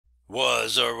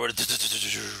Was our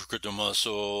crypto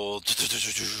muscle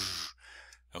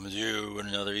coming to you in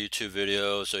another YouTube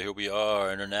video. So here we are,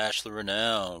 internationally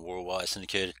renowned, worldwide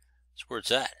syndicated. That's where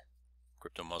it's at.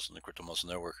 Crypto Muscle and the Crypto Muscle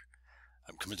Network.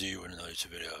 I'm coming to you in another YouTube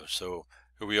video. So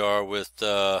here we are with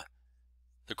the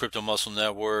Crypto Muscle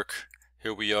Network.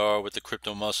 Here we are with the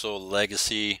Crypto Muscle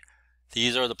Legacy.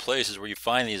 These are the places where you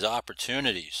find these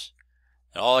opportunities.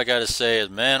 And all I got to say is,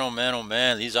 man, oh man, oh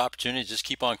man, these opportunities just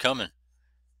keep on coming.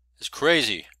 It's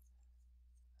crazy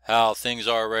how things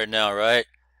are right now, right?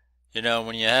 You know,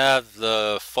 when you have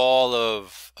the fall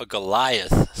of a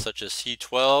Goliath, such as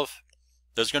C12,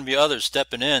 there's going to be others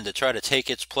stepping in to try to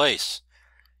take its place.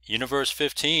 Universe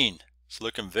 15 is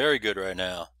looking very good right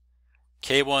now.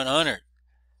 K-100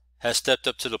 has stepped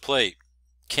up to the plate.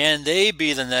 Can they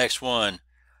be the next one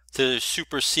to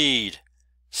supersede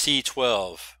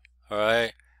C12? All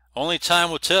right, only time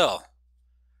will tell.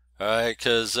 All right,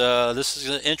 because this is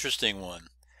an interesting one.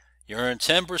 You earn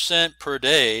 10% per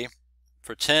day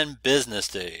for 10 business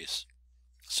days.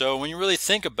 So when you really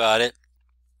think about it,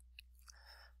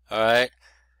 all right,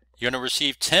 you're going to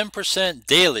receive 10%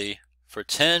 daily for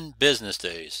 10 business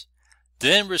days.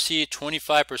 Then receive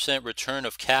 25% return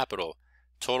of capital,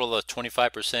 total of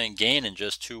 25% gain in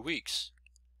just 2 weeks.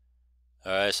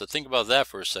 All right, so think about that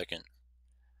for a second.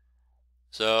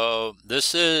 So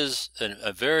this is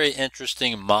a very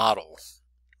interesting model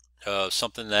of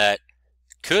something that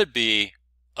could be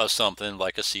something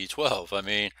like a C12. I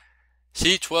mean,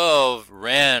 C12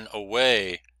 ran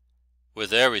away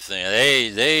with everything.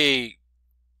 They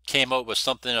came up with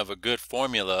something of a good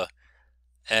formula,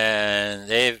 and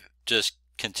they've just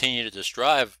continued to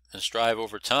strive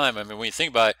over time. I mean, when you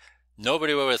think about it,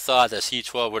 nobody would have thought that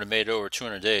C12 would have made it over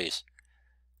 200 days.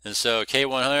 And so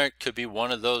K100 could be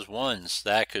one of those ones.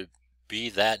 That could be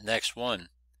that next one.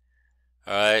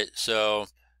 All right, so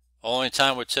only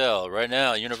time would tell. Right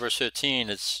now, Universe 15,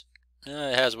 it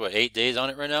has what, 8 days on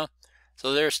it right now?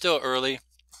 So they're still early.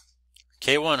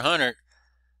 K100,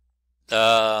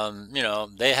 you know,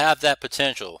 they have that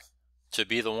potential to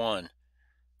be the one.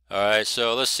 All right,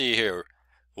 so let's see here.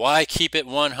 Why keep it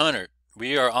 100?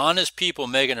 We are honest people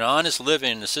making an honest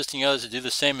living and assisting others to do the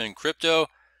same in crypto,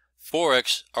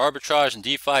 Forex, arbitrage, and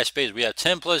DeFi space. We have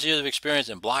 10 plus years of experience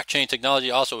in blockchain technology,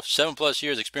 also 7 plus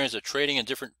years experience of trading in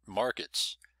different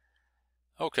markets.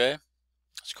 Okay,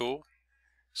 that's cool.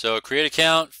 So create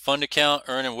account, fund account,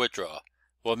 earn and withdraw.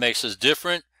 What makes us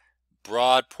different?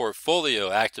 Broad portfolio,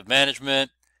 active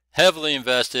management, heavily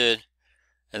invested,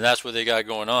 and that's what they got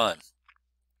going on.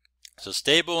 So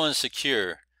stable and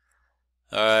secure.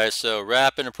 Alright, so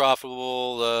rapid and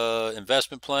profitable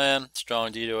investment plan,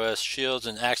 strong DDoS shields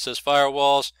and access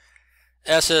firewalls,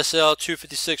 SSL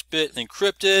 256-bit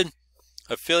encrypted,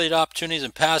 affiliate opportunities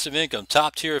and passive income,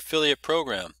 top tier affiliate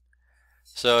program.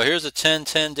 So here's a 10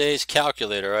 days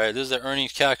calculator. All right, this is the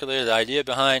earnings calculator. The idea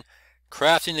behind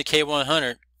crafting the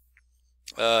K100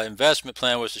 investment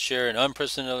plan was to share an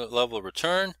unprecedented level of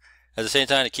return, at the same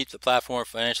time to keep the platform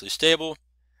financially stable.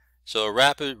 So a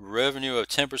rapid revenue of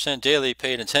 10% daily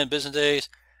paid in 10 business days,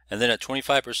 and then at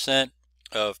 25%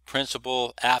 of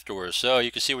principal afterwards. So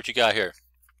you can see what you got here.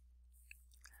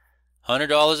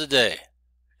 $100 a day.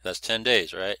 That's 10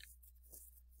 days, right?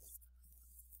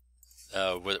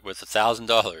 With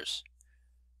 $1,000.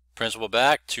 Principal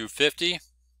back, $250.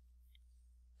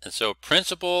 And so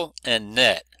principal and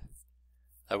net,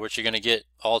 what you're going to get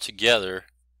all together,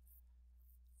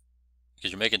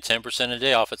 because you're making 10% a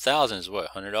day off 1,000 is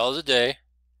what? $100 a day.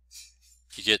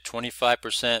 You get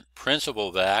 25%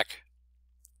 principal back.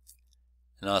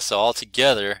 And so all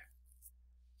together,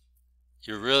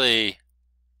 you're really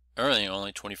earning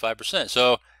only 25%.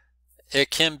 So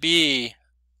it can be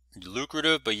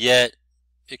lucrative, but yet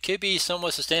it could be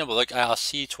somewhat sustainable, like how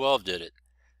C12 did it.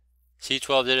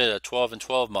 C12 did it a 12 and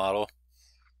 12 model.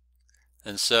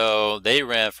 And so they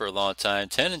ran for a long time.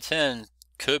 10 and 10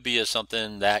 could be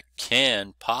something that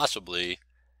can possibly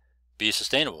be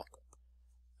sustainable.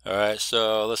 All right,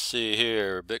 so let's see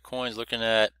here. Bitcoin's looking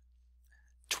at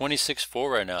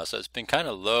 26.4 right now, so it's been kind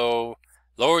of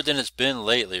lower than it's been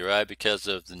lately, right? Because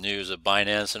of the news of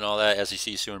Binance and all that.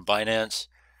 SEC suing Binance,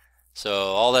 so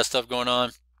all that stuff going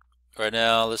on right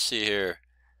now. Let's see here.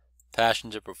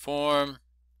 Passion to perform.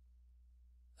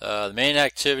 The main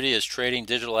activity is trading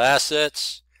digital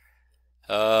assets.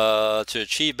 To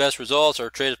achieve best results, our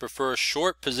traders prefer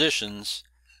short positions,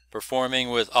 performing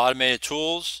with automated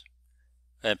tools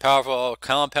and powerful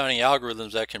compounding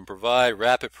algorithms that can provide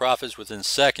rapid profits within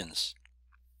seconds.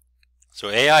 So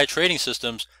AI trading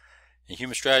systems and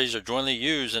human strategies are jointly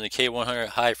used in the K100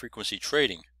 high frequency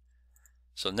trading.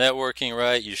 So networking,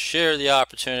 right? You share the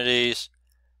opportunities,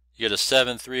 You get a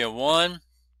 7, 3, and 1.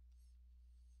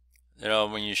 You know,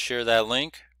 when you share that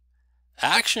link.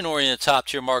 Action-oriented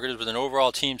top-tier marketers with an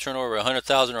overall team turnover of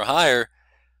 100,000 or higher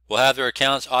will have their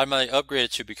accounts automatically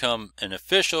upgraded to become an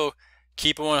official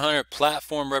Keep It 100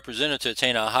 platform representative to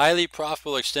attain a highly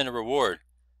profitable extended reward.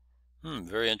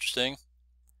 Very interesting.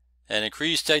 And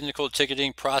increased technical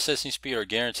ticketing processing speed are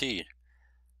guaranteed.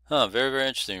 Very, very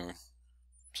interesting.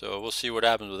 So we'll see what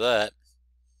happens with that.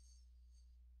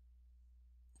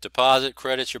 Deposit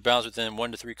credits your balance within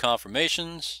 1 to 3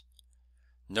 confirmations.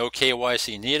 No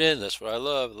KYC needed. That's what I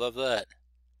love. Love that.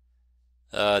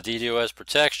 DDoS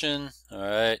protection.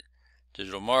 Alright.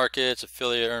 Digital markets,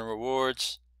 affiliate earn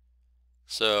rewards.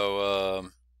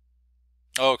 So,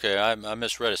 okay, I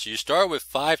misread it. So you start with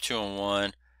 5, 2, and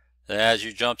 1. Then as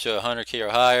you jump to 100K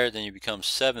or higher, then you become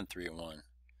 7, 3, and 1.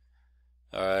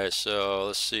 Alright, so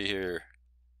let's see here.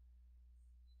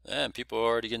 Man, people are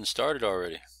already getting started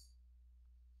already.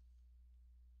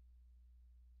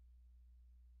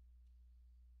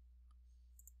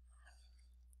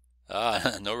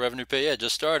 No revenue pay yet,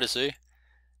 just started, see?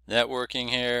 Networking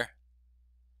here.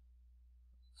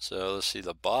 So let's see,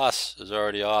 the boss is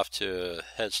already off to a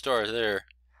head start there.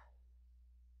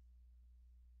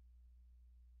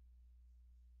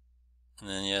 And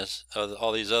then yes,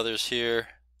 all these others here.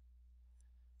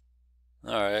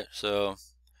 Alright, so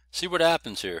see what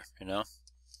happens here, you know.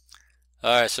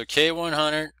 Alright, so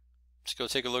K-100, let's go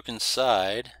take a look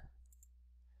inside.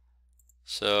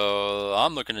 So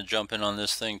I'm looking to jump in on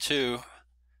this thing too.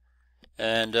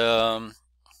 And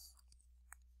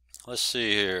let's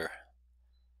see here.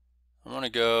 I want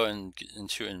to go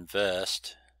into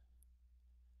invest.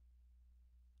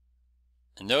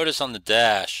 And notice on the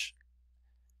dash,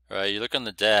 right? You look on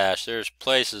the dash, there's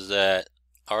places that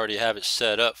already have it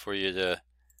set up for you to,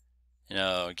 you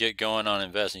know, get going on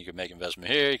investing. You can make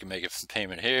investment here, you can make a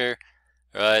payment here,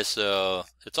 right? So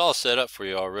it's all set up for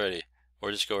you already.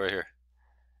 Or just go right here.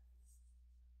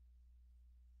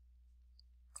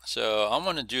 So I'm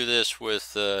going to do this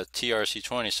with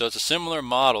TRC20. So it's a similar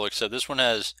model, except this one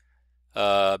has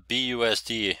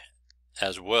BUSD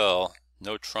as well,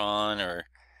 no Tron or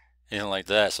anything like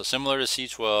that. So similar to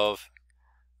C12.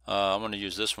 I'm going to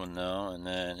use this one now, and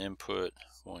then input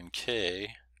 1K.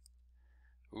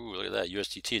 Ooh, look at that.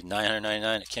 USDT is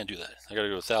 999. I can't do that. I got to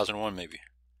go 1001 maybe.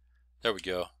 There we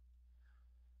go.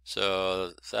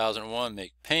 So 1001,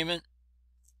 make payment.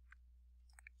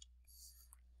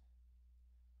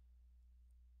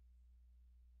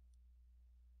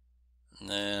 And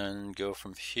then go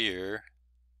from here.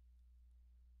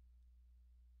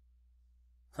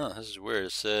 This is weird.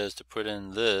 It says to put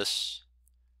in this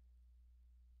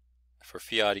for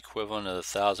fiat equivalent of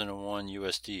 1001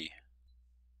 USD.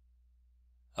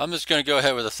 I'm just going to go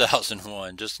ahead with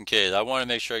 1001 just in case. I want to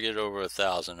make sure I get it over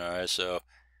 1000. Alright, so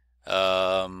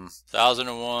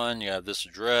 1001, you have this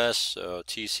address, so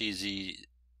TCZNM,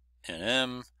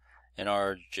 NRJ,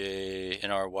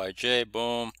 NRYJ,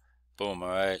 boom, boom.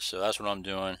 Alright, so that's what I'm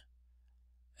doing.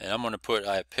 And I'm going to put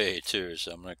I pay too,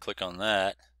 so I'm going to click on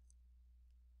that.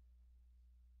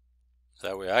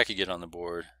 That way I could get on the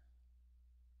board.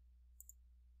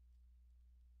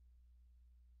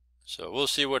 So we'll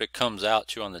see what it comes out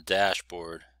to on the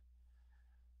dashboard.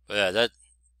 But yeah, that,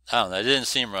 I don't know, that didn't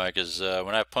seem right, because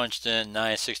when I punched in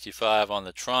 965 on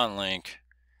the Tron link,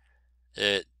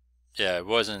 it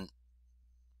wasn't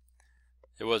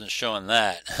showing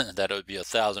that that it would be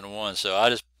 1001. So I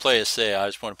just play it safe. I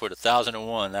just want to put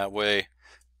 1001, that way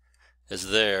it's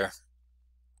there.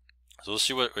 So we'll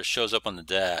see what shows up on the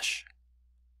dash.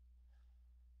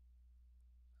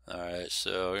 Alright,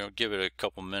 so we'll give it a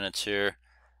couple minutes here.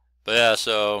 But yeah,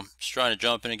 so just trying to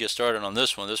jump in and get started on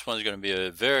this one. This one's going to be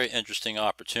a very interesting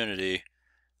opportunity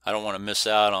I don't want to miss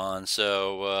out on.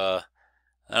 So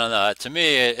I don't know. To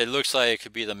me, it looks like it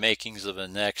could be the makings of the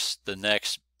next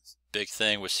big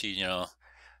thing with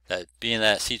that being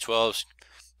that C12's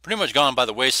pretty much gone by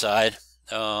the wayside.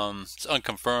 It's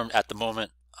unconfirmed at the moment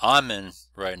I'm in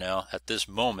right now at this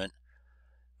moment.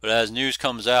 But as news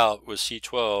comes out with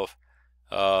C12,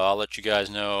 I'll let you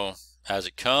guys know as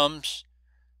it comes.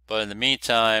 But in the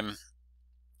meantime,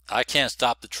 I can't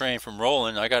stop the train from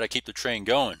rolling. I got to keep the train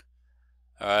going.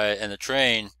 Alright, and the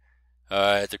train,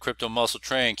 the crypto muscle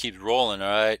train keeps rolling,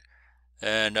 alright?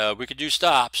 And we could do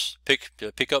stops,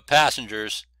 pick up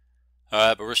passengers,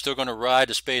 alright, but we're still going to ride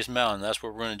to Space Mountain. That's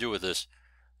what we're going to do with this.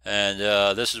 And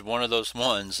this is one of those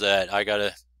ones that I got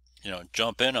to,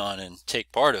 jump in on and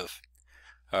take part of.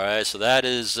 Alright, so that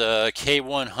is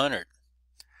K-100.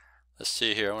 Let's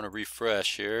see here. I want to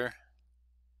refresh here.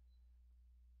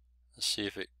 Let's see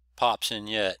if it pops in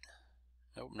yet.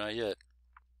 Nope, not yet.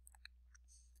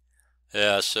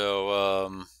 Yeah,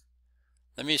 so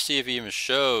let me see if it even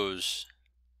shows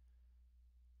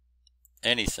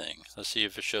anything. Let's see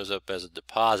if it shows up as a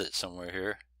deposit somewhere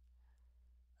here.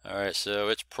 Alright, so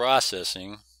it's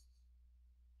processing.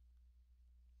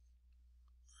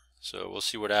 So we'll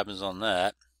see what happens on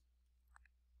that.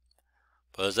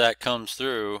 But as that comes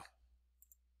through,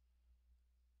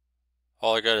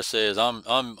 all I gotta say is I'm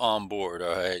on board,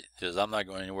 alright, because I'm not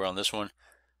going anywhere on this one.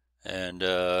 And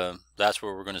that's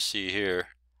what we're gonna see here.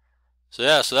 So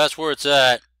yeah, so that's where it's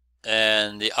at,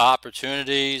 and the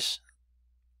opportunities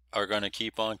are gonna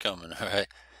keep on coming, alright?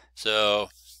 So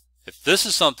if this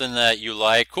is something that you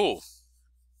like, cool.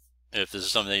 If this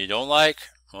is something that you don't like,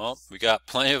 well, we got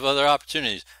plenty of other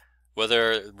opportunities,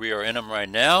 whether we are in them right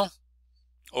now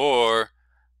or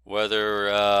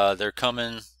whether they're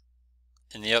coming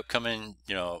in the upcoming,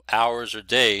 hours or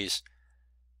days.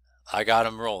 I got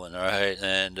them rolling, all right?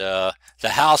 And the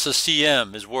house of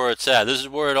CM is where it's at. This is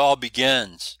where it all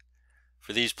begins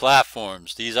for these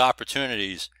platforms, these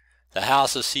opportunities. The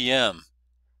house of CM,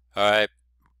 all right?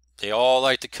 They all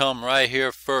like to come right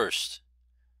here first.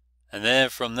 And then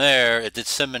from there, it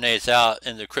disseminates out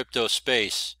in the crypto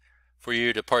space for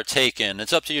you to partake in.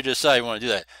 It's up to you to decide you want to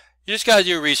do that. You just got to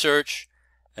do your research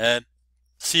and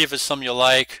see if it's something you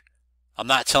like. I'm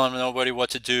not telling nobody what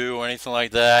to do or anything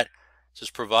like that.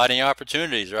 Just providing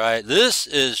opportunities, right? This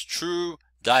is true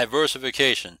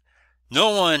diversification.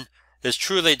 No one is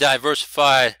truly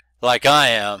diversified like I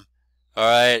am, all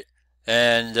right?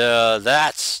 And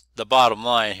that's the bottom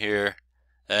line here,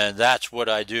 and that's what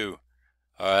I do,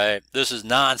 all right? This is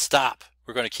non-stop.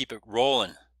 We're going to keep it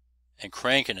rolling and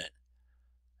cranking it,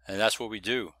 and that's what we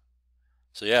do.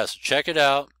 So yeah, so check it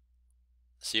out.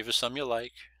 See if it's something you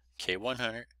like.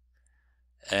 K-100.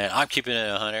 And I'm keeping it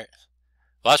 100.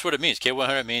 Well, that's what it means.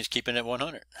 K-100 means keeping it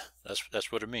 100.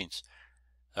 That's what it means.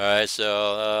 All right,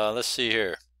 so let's see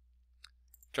here.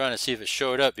 Trying to see if it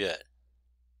showed up yet.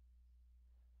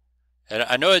 And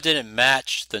I know it didn't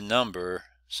match the number,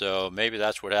 so maybe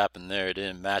that's what happened there. It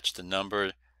didn't match the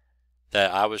number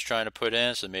that I was trying to put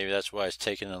in, so maybe that's why it's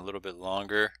taking a little bit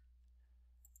longer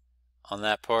on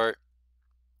that part.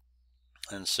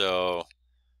 And so,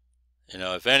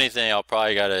 if anything, I'll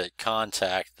probably got to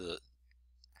contact the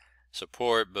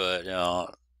support, but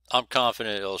I'm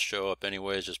confident it'll show up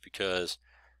anyways, just because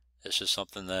it's just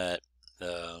something that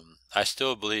I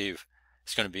still believe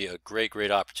it's going to be a great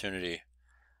opportunity.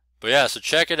 But yeah, so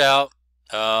check it out.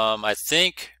 I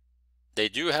think they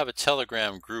do have a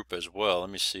Telegram group as well.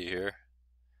 Let me see here.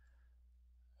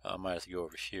 I might have to go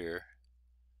over here.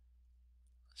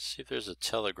 Let's see if there's a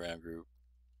Telegram group.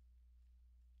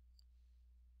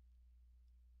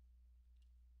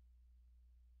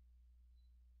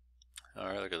 All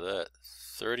right, look at that.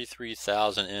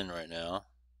 33,000 in right now.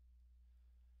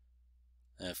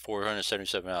 And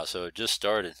 477 out. So it just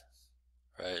started.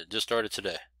 Right, it just started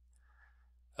today.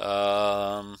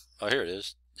 Oh, here it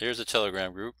is. Here's the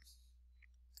Telegram group.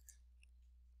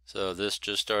 So this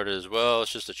just started as well.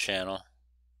 It's just a channel.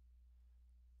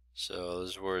 So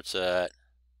this is where it's at.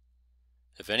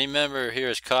 If any member here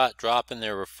is caught dropping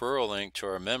their referral link to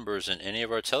our members in any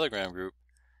of our Telegram group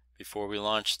before we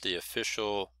launch the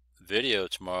official video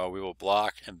tomorrow, we will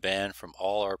block and ban from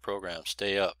all our programs.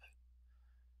 Stay up.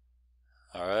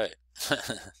 All right.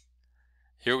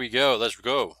 Here we go. Let's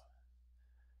go.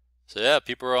 So yeah,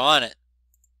 people are on it.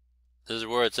 This is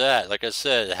where it's at. Like I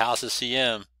said, the house of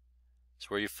CM is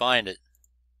where you find it.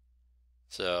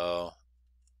 So,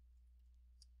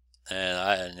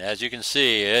 and as you can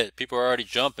see, people are already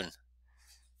jumping.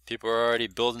 People are already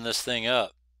building this thing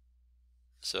up.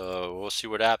 So we'll see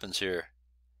what happens here.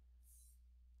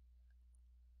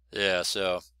 Yeah,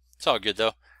 so it's all good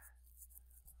though.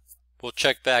 We'll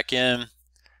check back in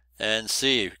and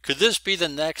see. Could this be the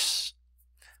next?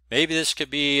 Maybe this could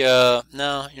be, no,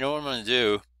 you know what I'm going to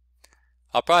do?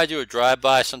 I'll probably do a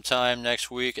drive-by sometime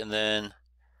next week, and then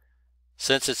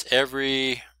since it's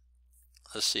every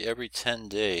 10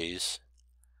 days,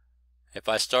 if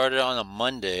I start it on a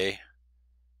Monday,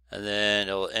 and then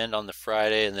it'll end on the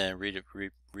Friday, and then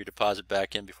redeposit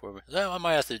back in before, I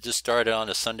might have to just start it on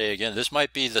a Sunday again. This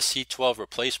might be the C12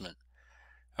 replacement.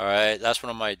 All right, that's what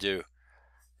I might do.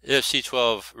 If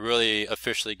C12 really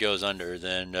officially goes under,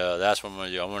 then that's what I'm going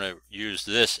to do. I want to use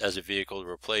this as a vehicle to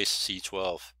replace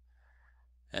C12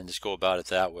 and just go about it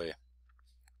that way.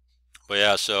 But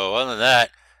yeah, so other than that,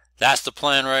 that's the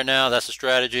plan right now. That's the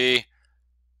strategy.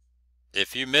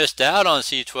 If you missed out on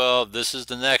C12, this is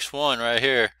the next one right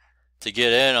here to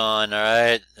get in on, all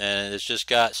right? And it's just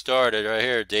got started right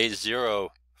here, day 0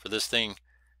 for this thing,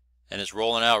 and it's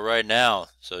rolling out right now.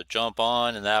 So jump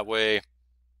on, and that way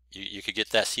you could get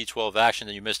that C12 action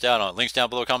that you missed out on. Links down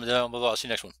below, comment down below. I'll see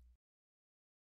you next one.